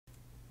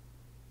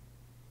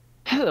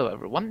Hello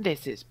everyone,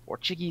 this is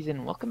Porchageese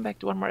and welcome back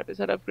to one more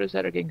episode of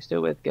Crusader Kings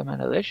 2 with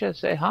Command Alicia.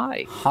 Say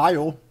hi.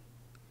 Hi-oh.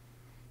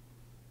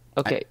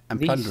 Okay, I'm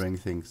plundering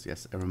things,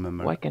 yes, I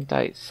remember. Why can't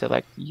I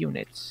select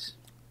units?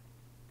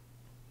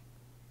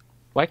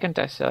 Why can't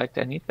I select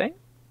anything?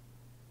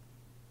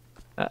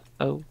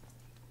 Unpause.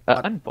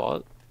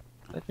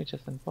 Let me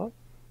just unpause.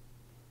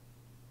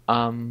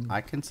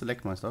 I can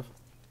select my stuff.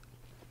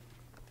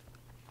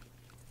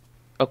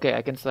 Okay,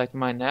 I can select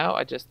mine now.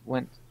 I just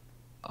went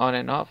on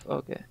and off.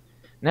 Okay.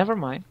 Never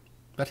mind.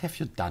 What have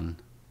you done?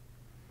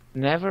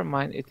 Never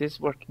mind, it is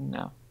working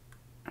now.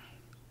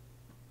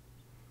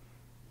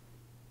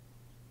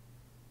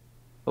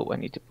 Oh, I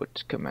need to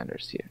put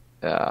commanders here.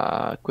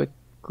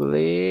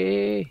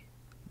 Quickly.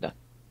 Done.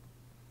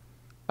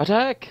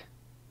 Attack!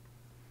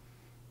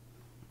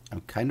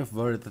 I'm kind of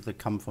worried that they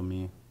come for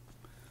me.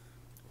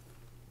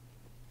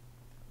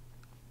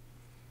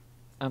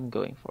 I'm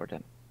going for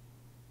them.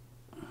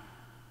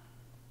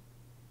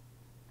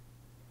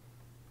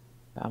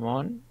 Come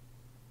on.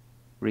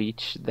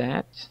 Reach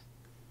that.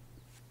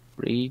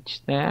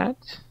 Reach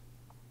that.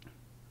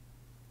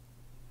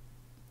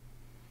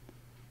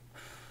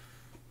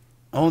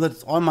 Oh,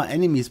 that's all my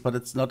enemies, but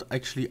it's not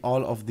actually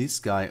all of this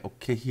guy.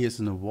 Okay, he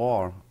is in a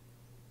war.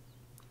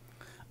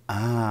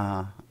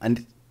 Ah,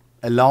 and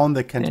alone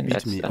they can't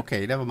beat me.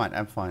 Okay, never mind,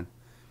 I'm fine.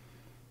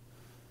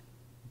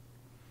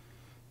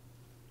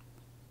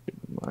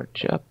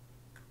 March up.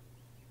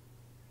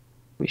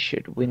 We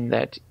should win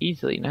that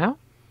easily now.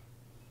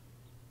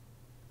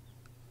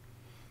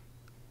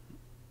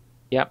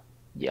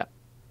 Yep.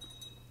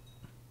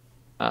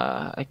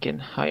 I can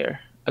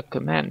hire a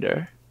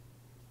commander.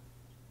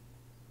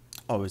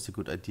 Always a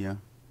good idea.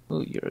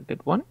 Oh, you're a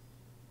good one.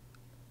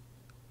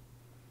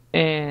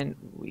 And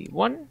we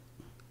won.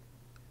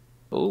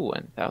 Oh,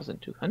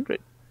 1,200.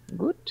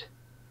 Good.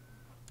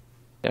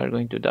 They are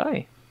going to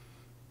die.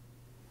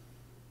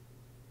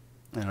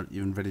 They're not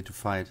even ready to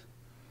fight.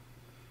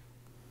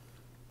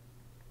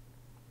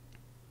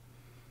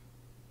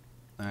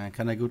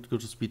 Can I go to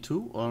speed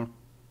 2 or?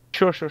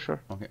 Sure.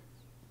 Okay.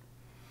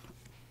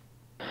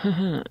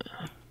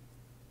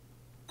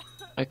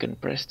 I can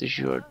prestige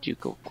your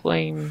ducal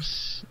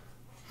claims.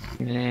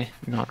 Nah,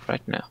 not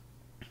right now.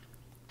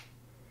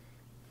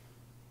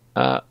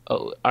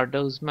 Oh, are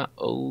those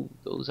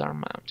those are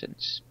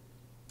mountains.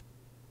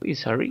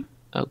 Please hurry.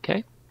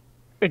 Okay.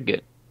 We're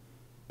good.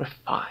 We're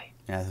fine.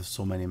 Yeah, there's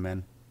so many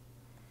men.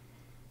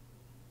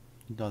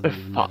 It doesn't We're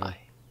even fine. matter.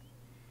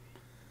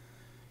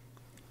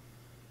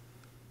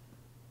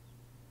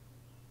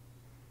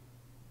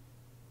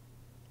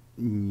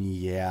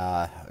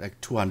 Yeah,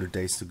 like 200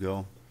 days to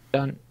go.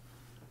 Done.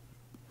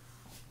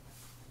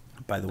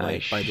 By the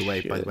way.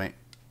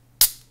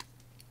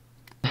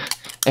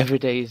 Every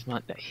day is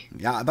Monday.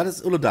 Ja, but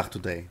it's Ullendach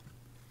today.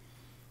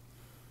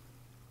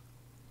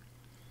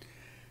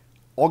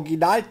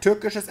 Original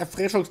türkisches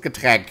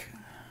Erfrischungsgetränk.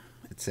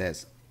 It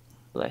says.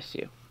 Bless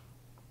you.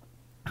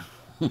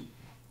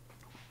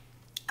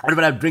 What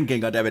about I'm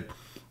drinking, goddammit?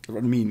 What do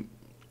I mean?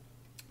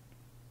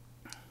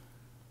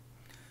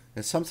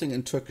 There's something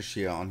in Turkish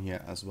here on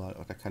here as well,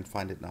 but I can't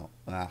find it now.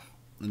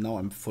 Now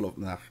I'm full of.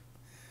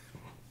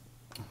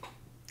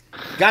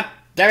 God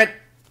damn it!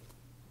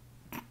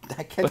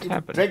 I can't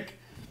even drink.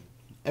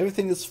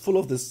 Everything is full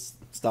of this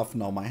stuff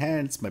now. My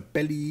hands, my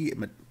belly.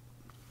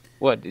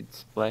 What? It's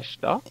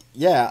splashed off?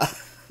 Yeah.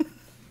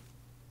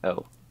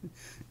 Oh.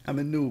 I'm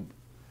a noob.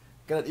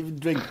 Cannot even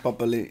drink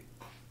properly.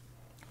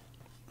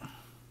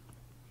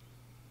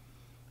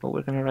 Oh,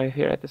 we're gonna arrive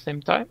here at the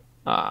same time?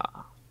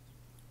 Ah.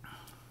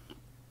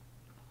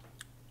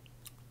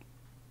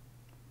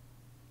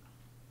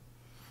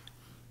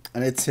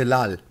 And it's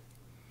halal.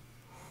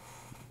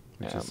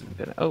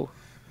 Oh,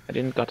 I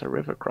didn't got a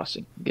river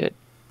crossing. Good.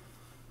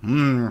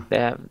 They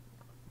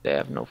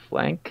have no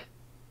flank.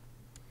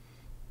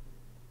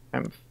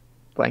 I'm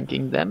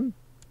flanking them.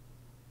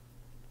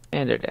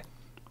 And they're dead.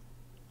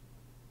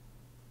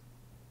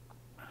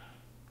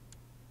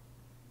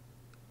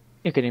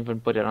 You can even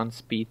put it on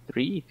speed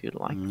 3 if you'd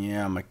like.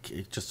 Yeah, I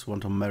just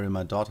want to marry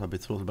my daughter,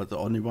 betrothed, but the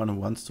only one who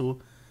wants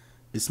to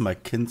is my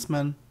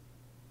kinsman.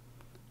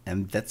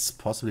 And that's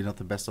possibly not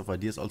the best of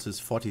ideas. Also, it's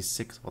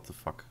 46. What the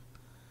fuck?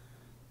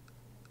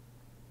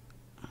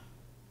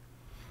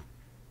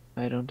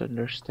 I don't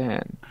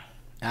understand.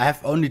 I have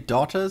only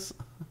daughters.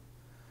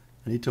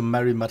 I need to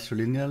marry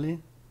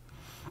matrilineally.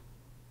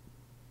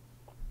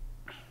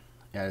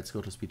 Yeah, let's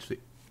go to speed 3.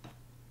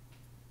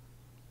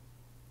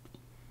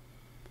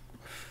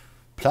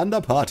 Plunder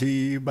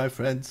party, my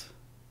friends.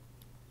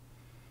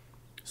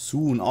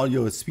 Soon all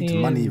your sweet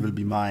money will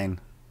be mine.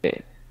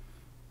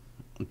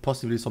 And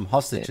possibly some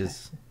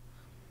hostages.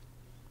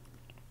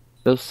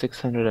 Those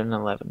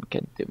 611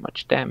 can't do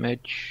much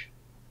damage.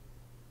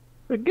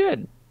 We're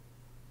good.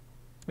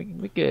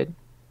 We're good.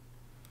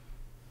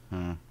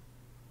 You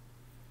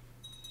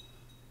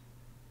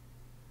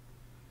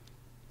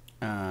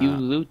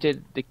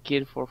looted the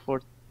kid for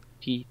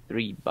 $43.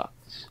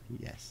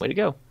 Yes. Way to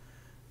go.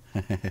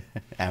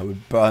 I will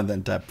burn the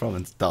entire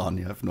province down.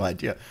 You have no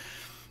idea.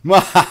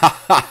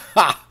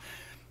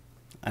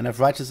 And I've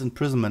righteous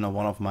imprisonment on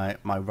one of my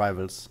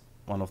rivals.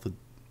 One of the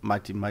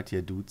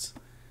mightier dudes.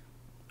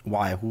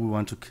 Why? Who we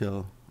want to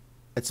kill?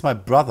 It's my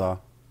brother.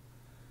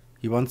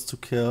 He wants to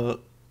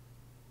kill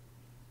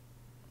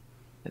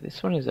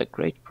This one is a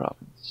great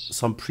province.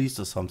 some priest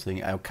or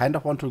something. I kind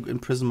of want to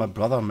imprison my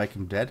brother and make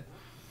him dead.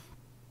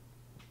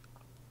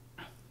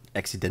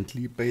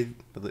 Accidentally by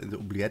the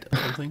oubliette or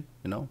something,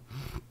 you know?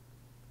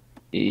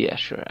 Yeah,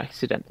 sure.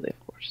 Accidentally,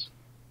 of course.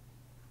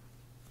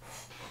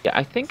 Yeah,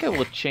 I think I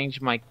will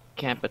change my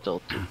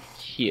capital to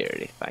here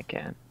if I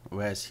can.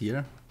 Where is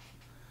here?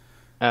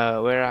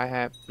 Where I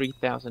have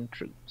 3,000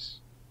 troops.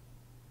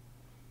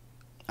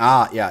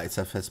 Ah, yeah, it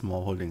has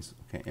more holdings.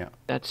 Okay, yeah.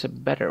 That's a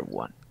better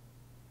one.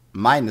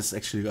 Mine is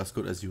actually as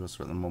good as yours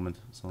at the moment,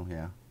 so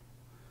yeah.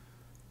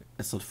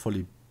 It's not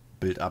fully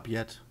built up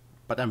yet,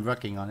 but I'm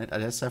working on it. I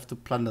just have to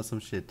plunder some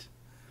shit.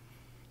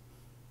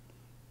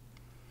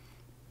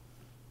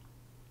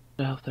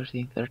 12,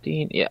 13,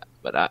 13. Yeah,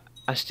 but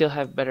I still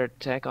have better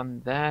tech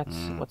on that.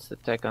 What's the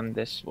tech on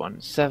this one?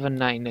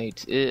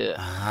 798. Ugh.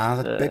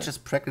 Ah, that bitch is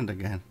pregnant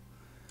again.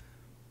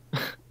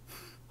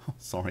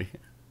 Sorry.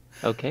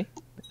 Okay.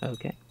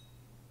 Okay.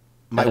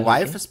 My That is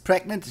wife okay. is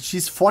pregnant.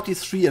 She's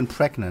 43 and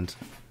pregnant.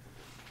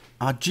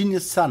 Ah,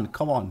 genius son.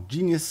 Come on,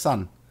 genius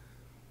son.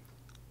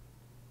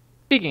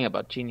 Speaking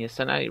about genius,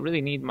 and I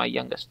really need my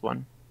youngest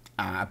one.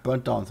 Ah, I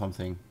burnt down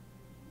something.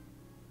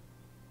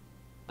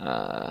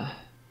 Guy's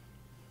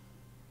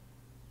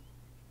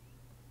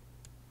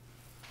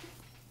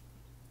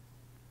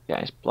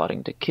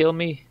plotting to kill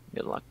me.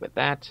 Good luck with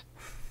that.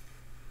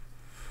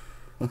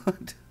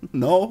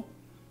 No,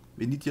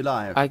 we need you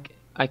alive.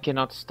 I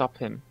cannot stop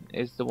him.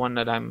 Is the one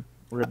that I'm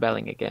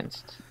rebelling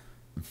against.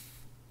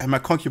 And my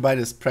concubine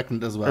is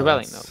pregnant as well.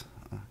 Rebelling, That's,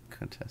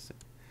 fantastic.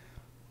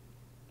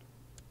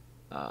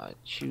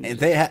 Choose.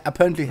 They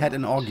apparently had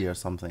an orgy or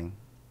something.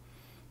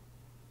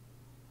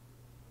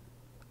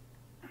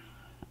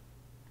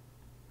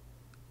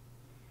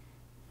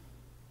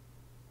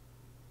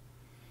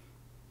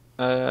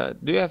 Do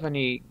you have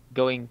any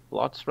going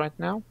plots right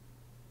now?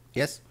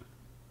 Yes.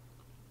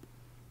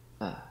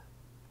 I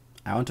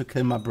want to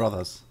kill my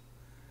brothers.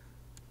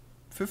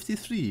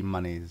 53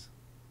 monies.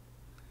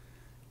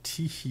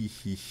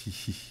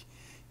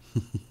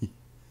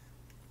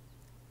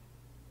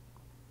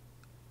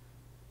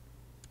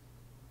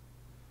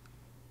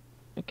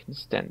 I can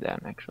stand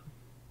down, actually.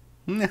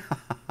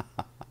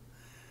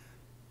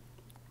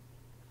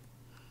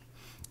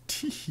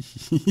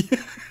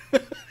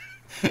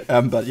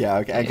 But yeah,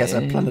 okay, I guess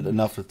I planned it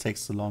enough. It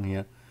takes so long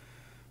here.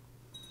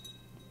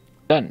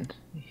 Done.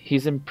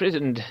 He's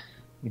imprisoned.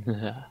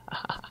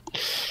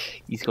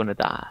 He's gonna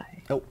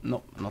die. Oh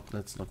no,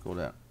 let's not go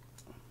there.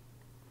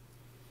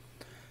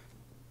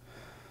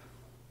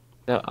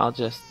 So I'll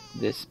just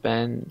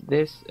disband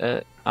this.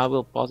 I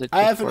will pause it.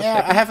 I just have for an a heir.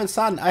 second. I have a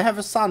son. I have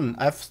a son.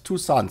 I have 2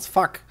 sons.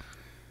 Fuck.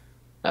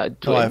 No, I have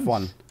Twins?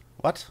 1.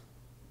 What?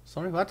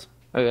 Sorry, what?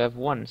 Oh, you have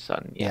one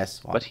son.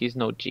 Yes, one. But he's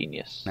no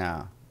genius.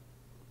 Nah.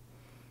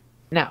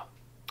 Now,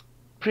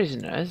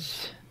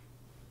 prisoners.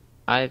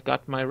 I've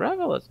got my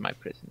rival as my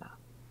prisoner.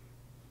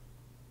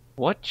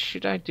 What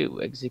should I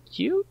do?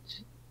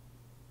 Execute?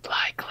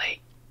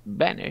 Likely.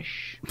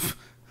 Banish.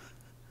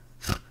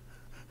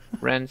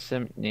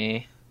 Ransom? Nah.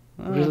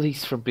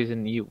 Release from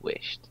prison you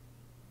wished.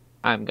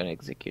 I'm gonna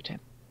execute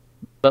him.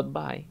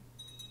 Bye-bye.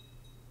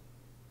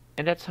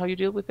 And that's how you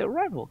deal with a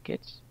rival,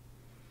 kids.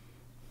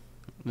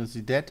 Is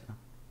he dead?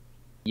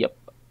 Yep.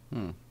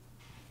 Hmm.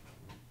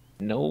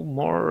 No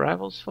more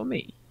rivals for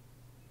me.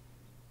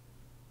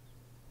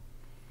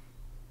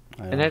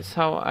 And that's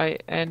how I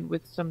end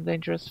with some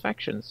dangerous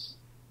factions.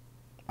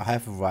 I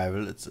have a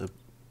rival. Is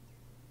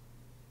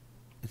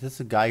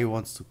this a guy who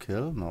wants to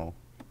kill? No.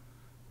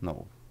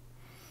 No.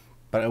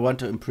 But I want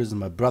to imprison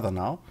my brother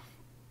now.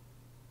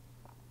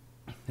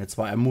 That's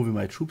why I'm moving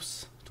my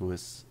troops to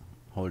his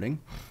holding.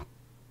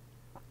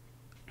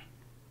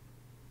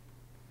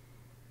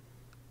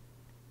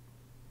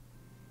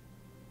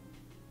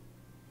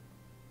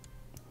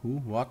 Who?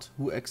 What?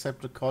 Who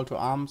accepted call to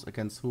arms?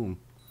 Against whom?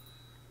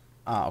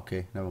 Ah,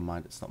 okay. Never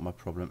mind. It's not my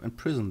problem.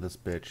 Imprison this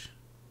bitch.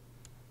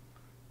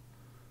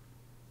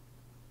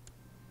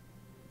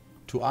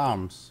 To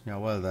arms. Yeah,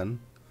 well then.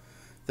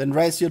 Then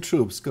raise your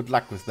troops. Good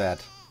luck with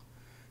that.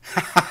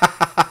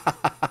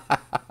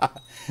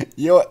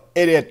 You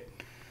idiot.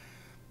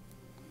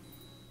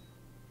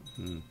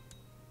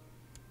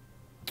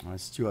 My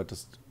steward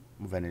just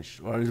vanished.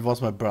 Well, it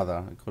was my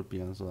brother. It could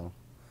be as well.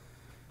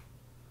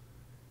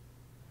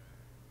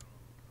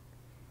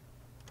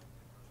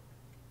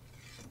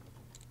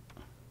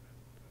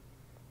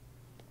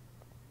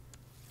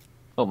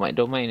 Oh, my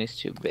domain is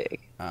too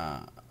big.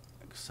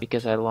 Except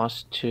Because I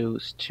lost 2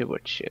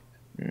 stewardship.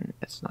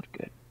 That's not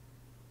good.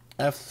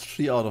 I have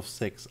 3 out of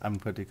 6. I'm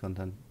pretty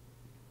content.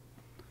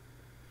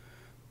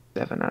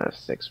 7 out of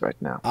 6 right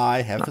now.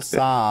 I have Not a good.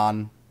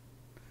 son.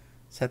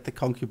 Set the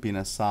concubine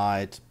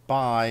aside.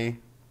 Bye.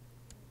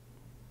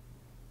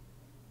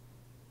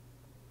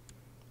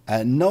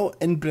 No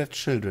inbred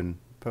children.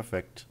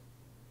 Perfect.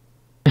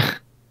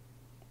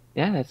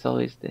 Yeah, that's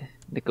always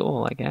the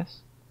goal, I guess.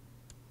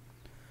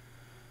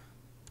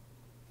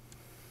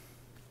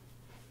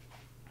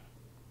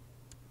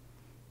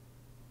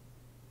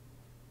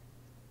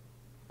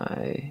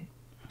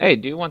 Hey,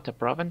 do you want a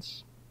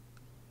province?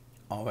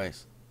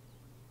 Always.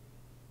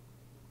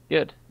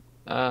 Good.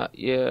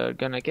 You're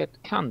gonna get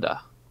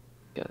Kanda,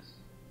 because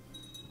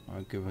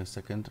I'll give me a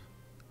second.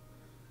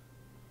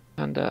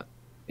 Kanda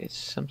is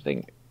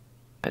something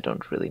I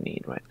don't really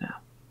need right now.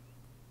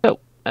 So,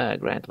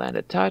 grant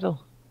landed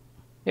title.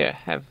 Here,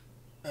 have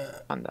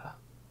Kanda.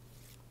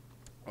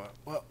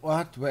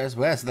 What?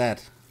 Where's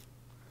that?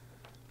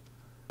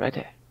 Right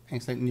there.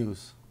 Excellent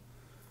news.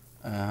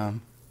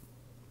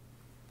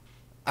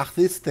 Ach,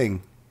 this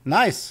thing.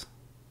 Nice.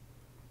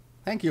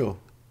 Thank you.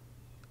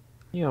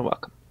 You're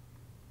welcome.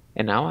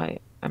 And now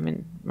I'm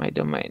in my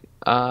domain.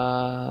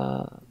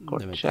 Court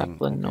Limiting,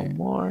 chaplain, no okay.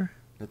 more.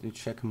 Let me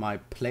check my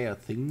player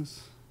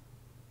things.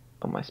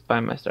 Oh, my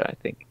spymaster, I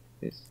think,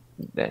 is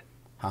dead.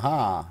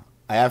 Haha.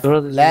 I have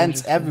World is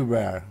lands interesting.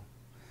 everywhere.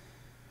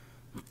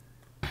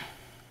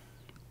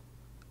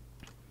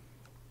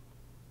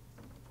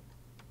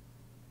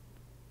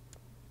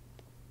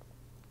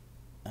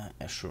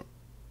 Yeah, sure.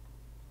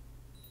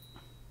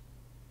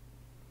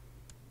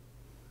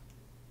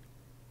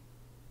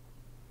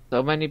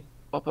 So many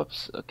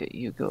pop-ups. Okay,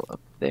 you go up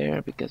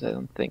there because I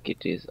don't think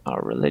it is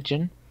our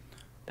religion.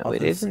 No, Oh, it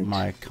that's isn't.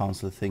 my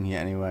council thing here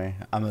anyway.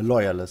 I'm a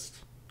loyalist.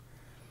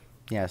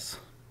 Yes.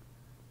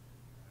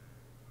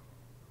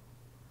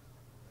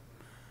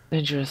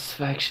 Dangerous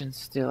faction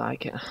still. I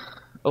can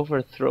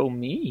overthrow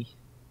me.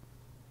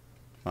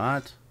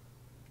 What?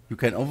 You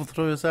can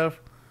overthrow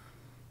yourself?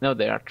 No,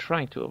 they are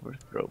trying to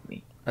overthrow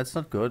me. That's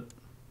not good.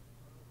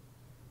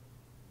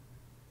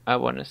 I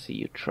want to see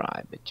you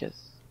try, but just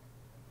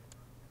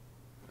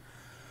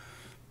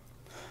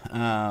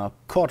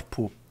Court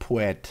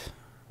poet.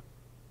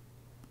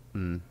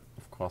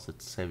 Of course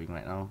it's saving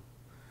right now.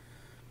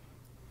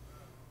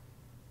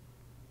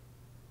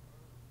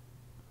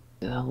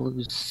 I'll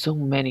lose so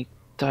many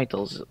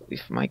titles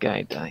if my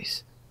guy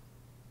dies.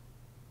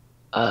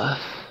 Tell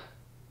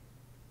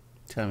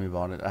me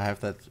about it. I have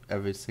that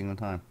every single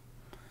time.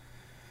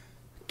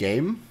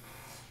 Game?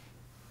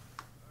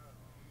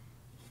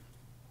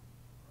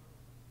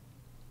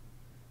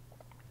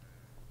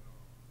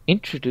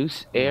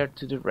 Introduce heir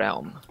to the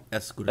realm.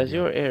 That's a good As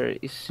idea. your heir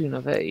is soon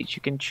of age,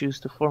 you can choose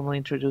to formally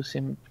introduce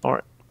him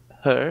or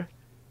her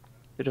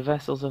to the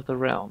vassals of the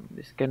realm.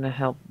 This is gonna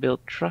help build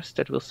trust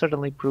that will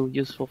certainly prove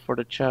useful for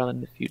the child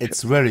in the future.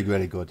 It's very,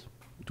 very good.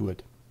 Do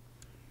it.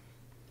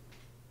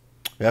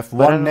 We have But I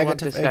one don't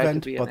want negative this guy to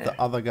event, be an but the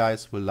heir. other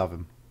guys will love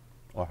him.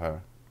 Or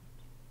her.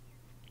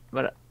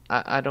 But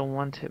I don't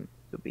want him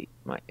to be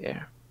my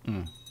heir.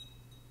 Mm.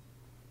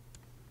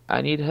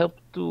 I need help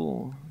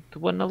to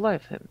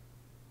unalive him.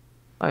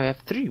 I have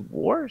 3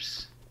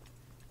 wars.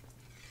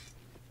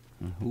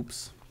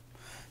 Oops.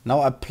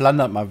 Now I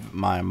plundered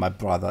my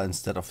brother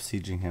instead of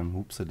sieging him.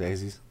 Oops a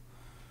daisies.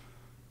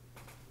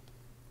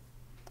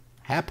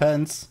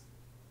 Happens.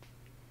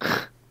 You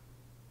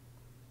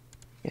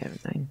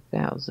have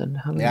 9,000.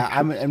 How many Yeah,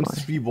 I'm troops in do I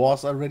have? 3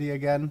 wars already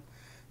again.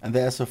 And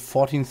there's a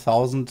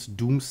 14,000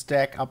 doom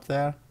stack up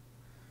there.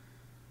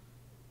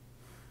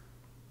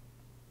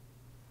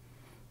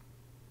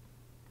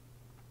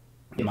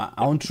 Yeah. My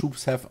own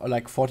troops have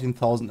like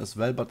 14,000 as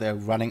well, but they're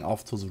running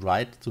off to the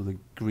right, to the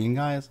green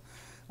guys.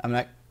 I'm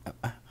like,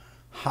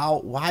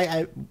 how,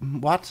 why,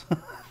 what?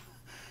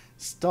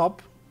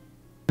 Stop.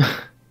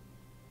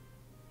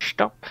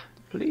 Stop,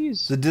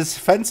 please. The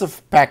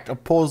defensive pact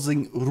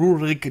opposing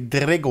Rurik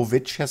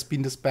Dregovic has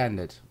been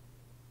disbanded.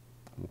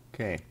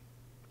 Okay.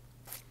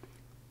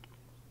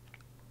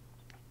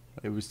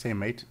 What do we say,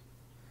 mate?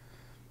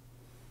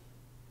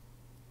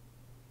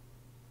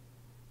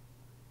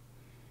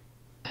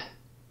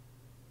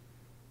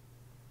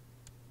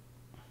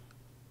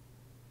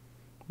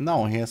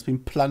 No, he has been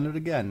plundered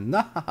again.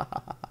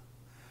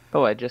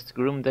 Oh, I just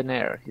groomed an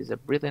heir. He's a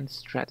brilliant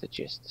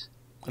strategist.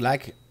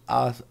 Like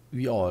us,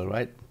 we all,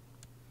 right?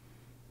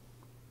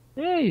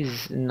 Yeah,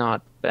 he's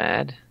not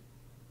bad.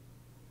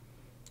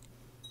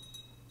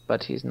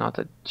 But he's not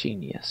a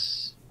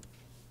genius.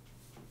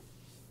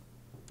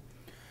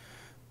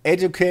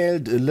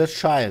 Educate the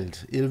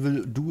child. It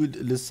will do it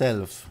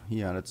itself.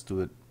 Yeah, let's do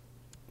it.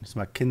 He's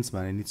my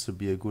kinsman. He needs to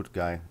be a good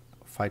guy.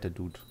 Fighter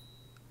dude.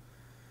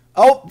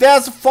 Oh,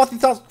 there's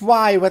 40,000.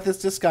 Why? Where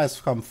does this guy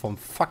come from?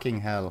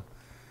 Fucking hell.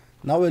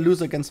 Now we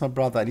lose against my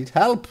brother. I need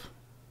help.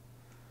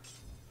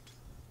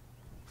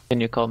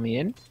 Can you call me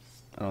in?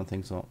 I don't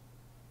think so.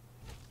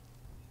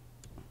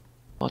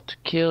 What to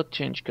kill,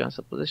 change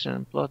council position,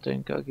 and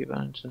plotting,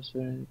 concubine,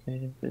 transfer,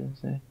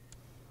 education,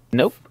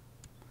 nope.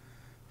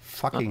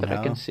 Fucking Not that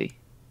hell. I can see.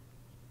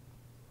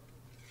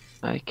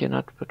 I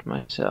cannot put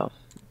myself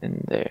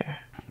in there.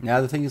 Yeah,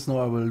 the thing is, no,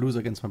 I will lose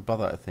against my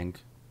brother, I think.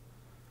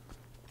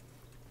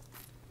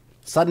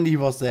 Suddenly he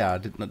was there. I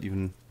did not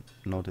even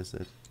notice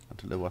it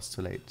until it was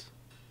too late.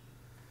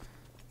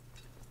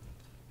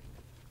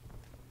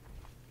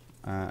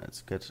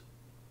 Let's get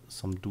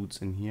some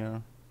dudes in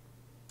here.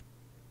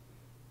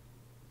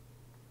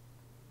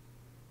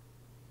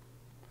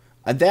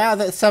 And there are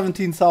the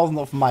 17,000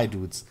 of my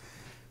dudes.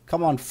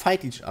 Come on,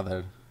 fight each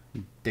other,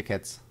 you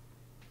dickheads.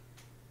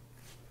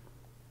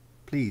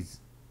 Please.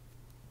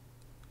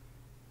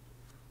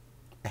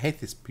 I hate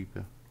these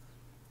people.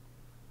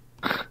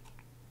 Oh,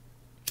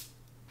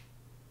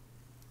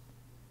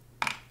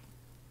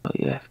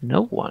 you have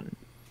no one.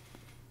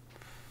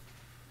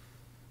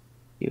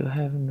 You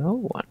have no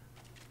one.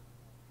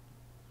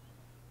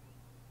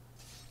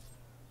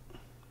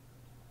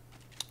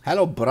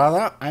 Hello,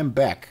 brother. I'm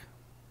back.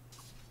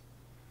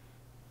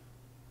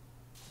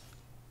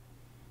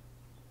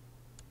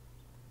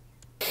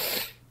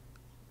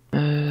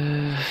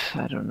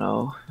 I don't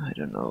know. I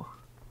don't know.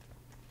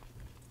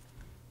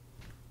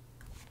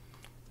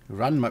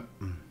 Run, my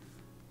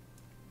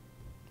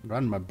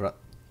bro.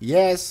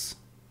 Yes.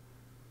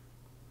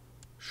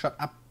 Shut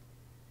up.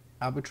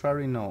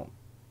 Arbitrary, no.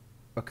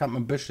 Become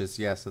ambitious.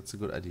 Yes, that's a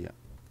good idea.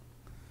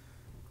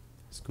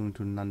 It's going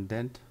to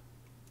non-dent.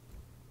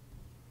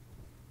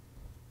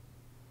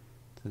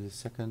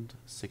 32nd,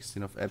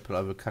 16th of April.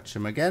 I will catch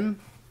him again.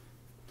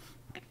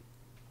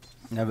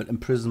 I will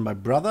imprison my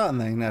brother,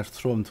 and then I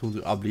throw him to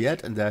the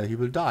oubliette, and there he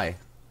will die.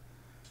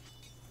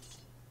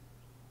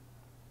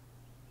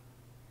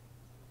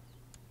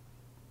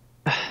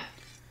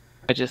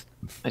 I just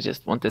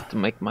wanted to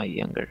make my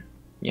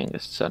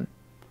youngest son.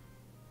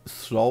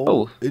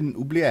 Throw in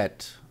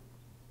oubliette.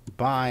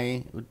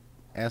 Bye,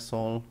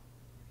 asshole.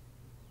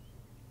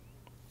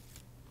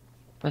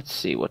 Let's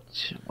see what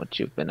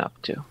you've been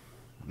up to.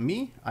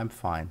 Me? I'm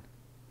fine.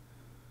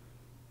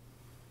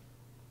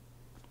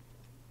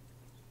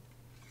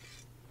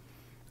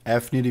 I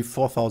have nearly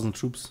 4,000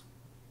 troops.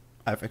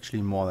 I have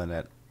actually more than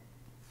that.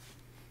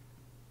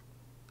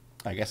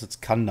 I guess it's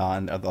Kanda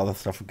and the other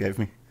stuff it gave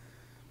me.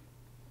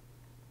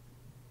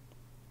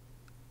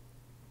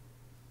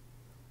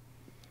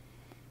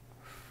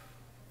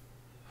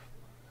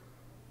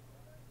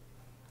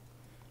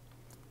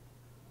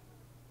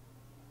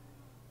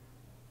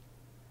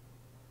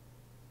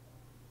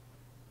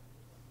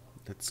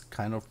 That's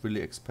kind of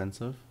really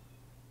expensive.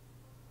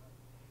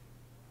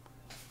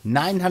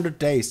 900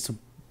 days to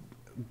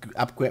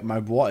upgrade my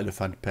war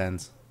elephant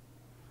pants.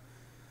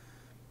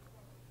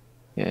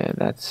 Yeah,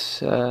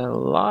 that's a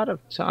lot of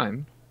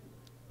time.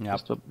 Yep.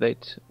 Just to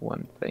update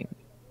one thing.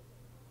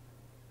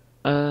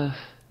 I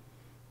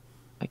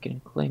can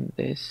claim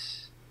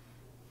this.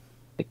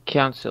 The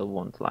council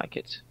won't like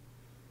it.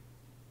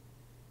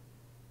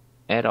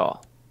 At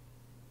all.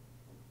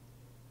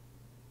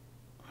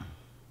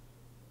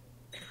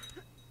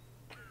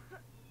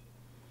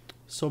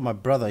 So my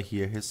brother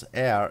here, his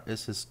heir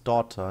is his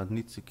daughter, and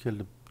needs to kill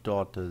the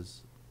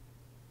daughters.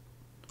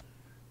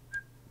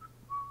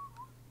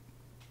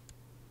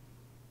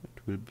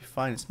 It will be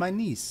fine. It's my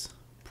niece.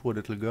 Poor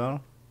little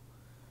girl.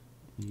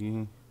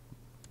 You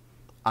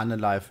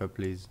unalive her,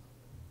 please.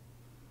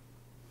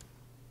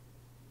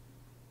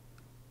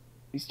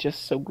 It's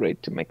just so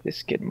great to make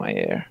this kid my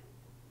heir.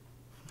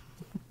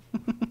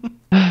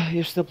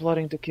 You're still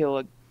plotting to kill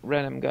a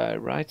random guy,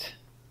 right?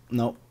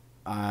 No,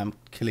 I'm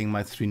killing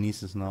my 3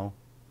 nieces now.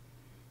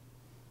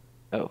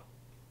 Oh.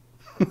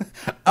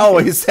 Oh,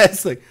 he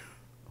says like,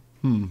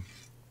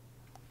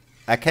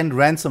 I can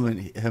ransom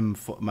him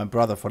for my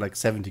brother for like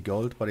 70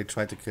 gold, but he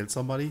tried to kill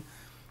somebody,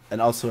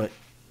 and also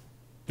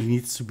he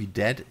needs to be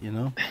dead, you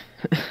know.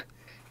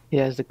 He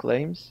has the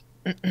claims.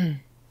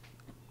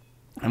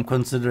 I'm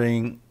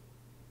considering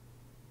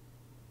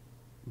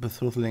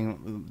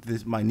betrothing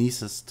my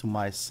nieces to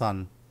my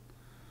son.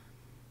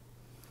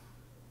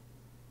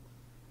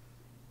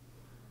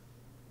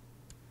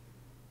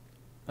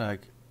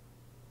 Like,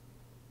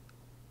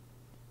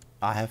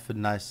 I have a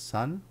nice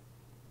son,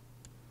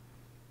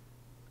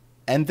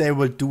 and they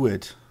will do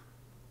it.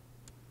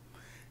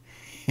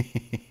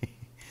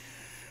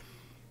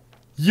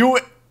 You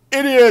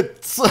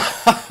idiots!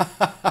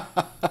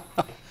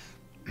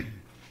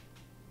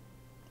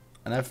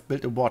 And I've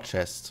built a war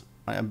chest.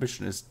 My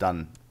ambition is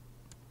done.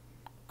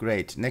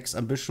 Great. Next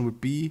ambition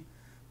would be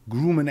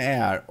groom an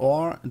heir,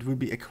 or it will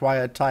be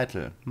acquire a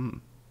title.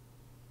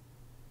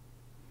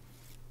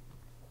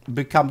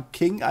 Become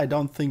king? I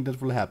don't think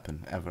that will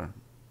happen ever.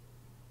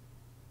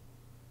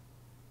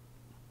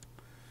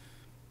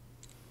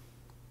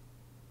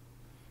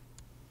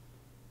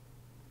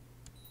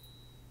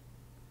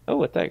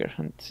 Oh, a tiger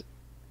hunt.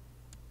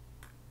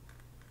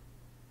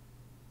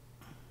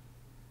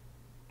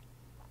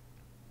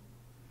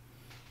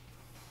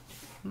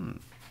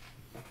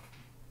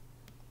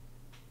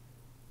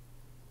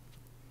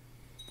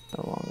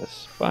 Along the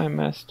spy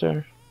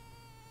master.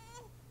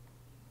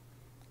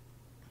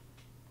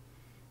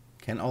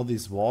 Can all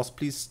these wars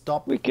please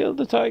stop? We killed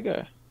the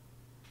tiger.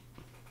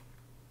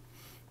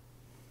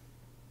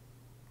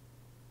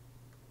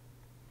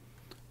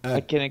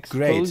 I can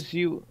expose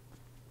you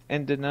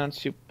and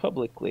denounce you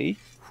publicly.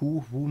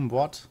 Who, whom,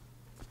 what?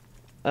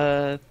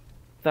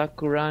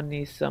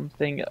 Thakurani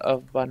something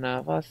of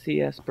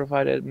Banavasi has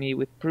provided me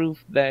with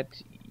proof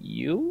that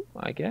you,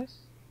 I guess?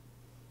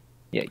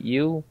 Yeah,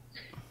 you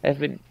have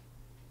been...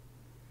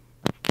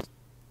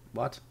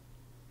 What?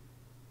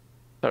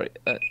 Sorry.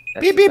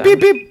 Beep, beep, beep,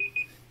 beep.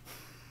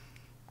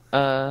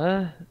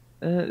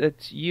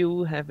 That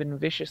you have been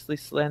viciously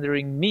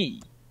slandering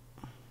me.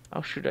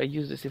 How should I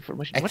use this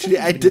information? Actually,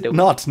 I did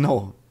not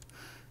know.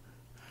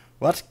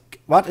 What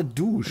a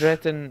douche.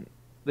 Threaten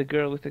the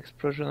girl with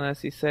explosion,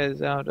 as he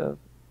says, out of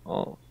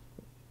all.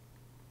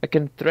 I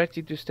can threaten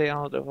you to stay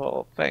out of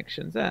all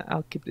factions.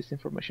 I'll keep this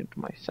information to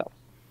myself.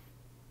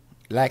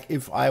 Like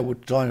if I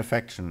would join a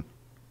faction.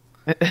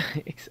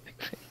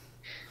 Exactly.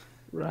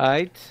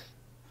 Right.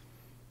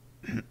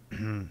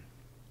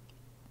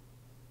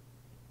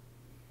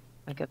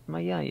 I got my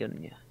eye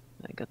on you.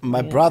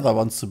 My brother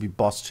wants to be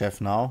boss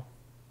chef now.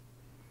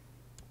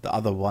 The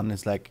other one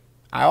is like,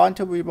 I want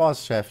to be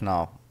boss chef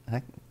now.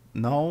 Heck,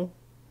 no.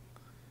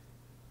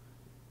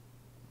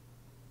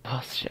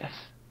 Boss chef.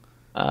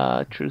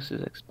 Truce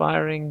is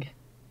expiring.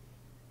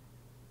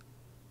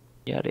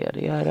 Yada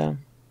yada yada.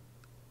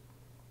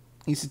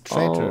 He's a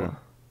traitor.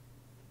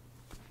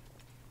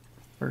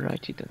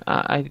 Righty then.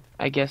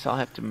 I guess I'll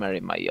have to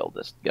marry my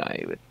oldest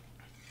guy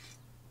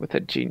with a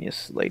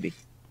genius lady.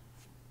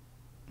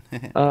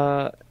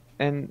 But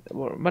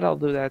I'll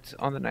do that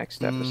on the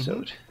next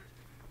episode.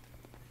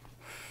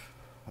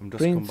 I'm just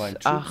Prince combined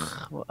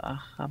troops.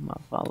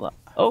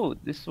 Oh,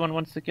 this one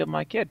wants to kill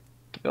my kid.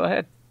 Go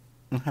ahead.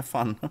 Have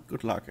fun.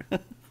 Good luck.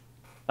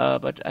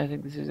 But I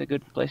think this is a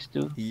good place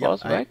to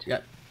pause, right?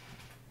 Yeah.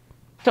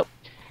 So,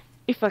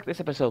 if you like this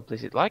episode,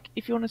 please hit like.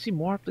 If you want to see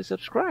more, please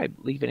subscribe.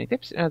 Leave any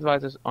tips and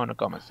advices on the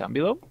comments down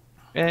below.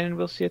 And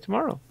we'll see you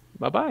tomorrow.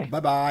 Bye-bye.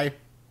 Bye-bye.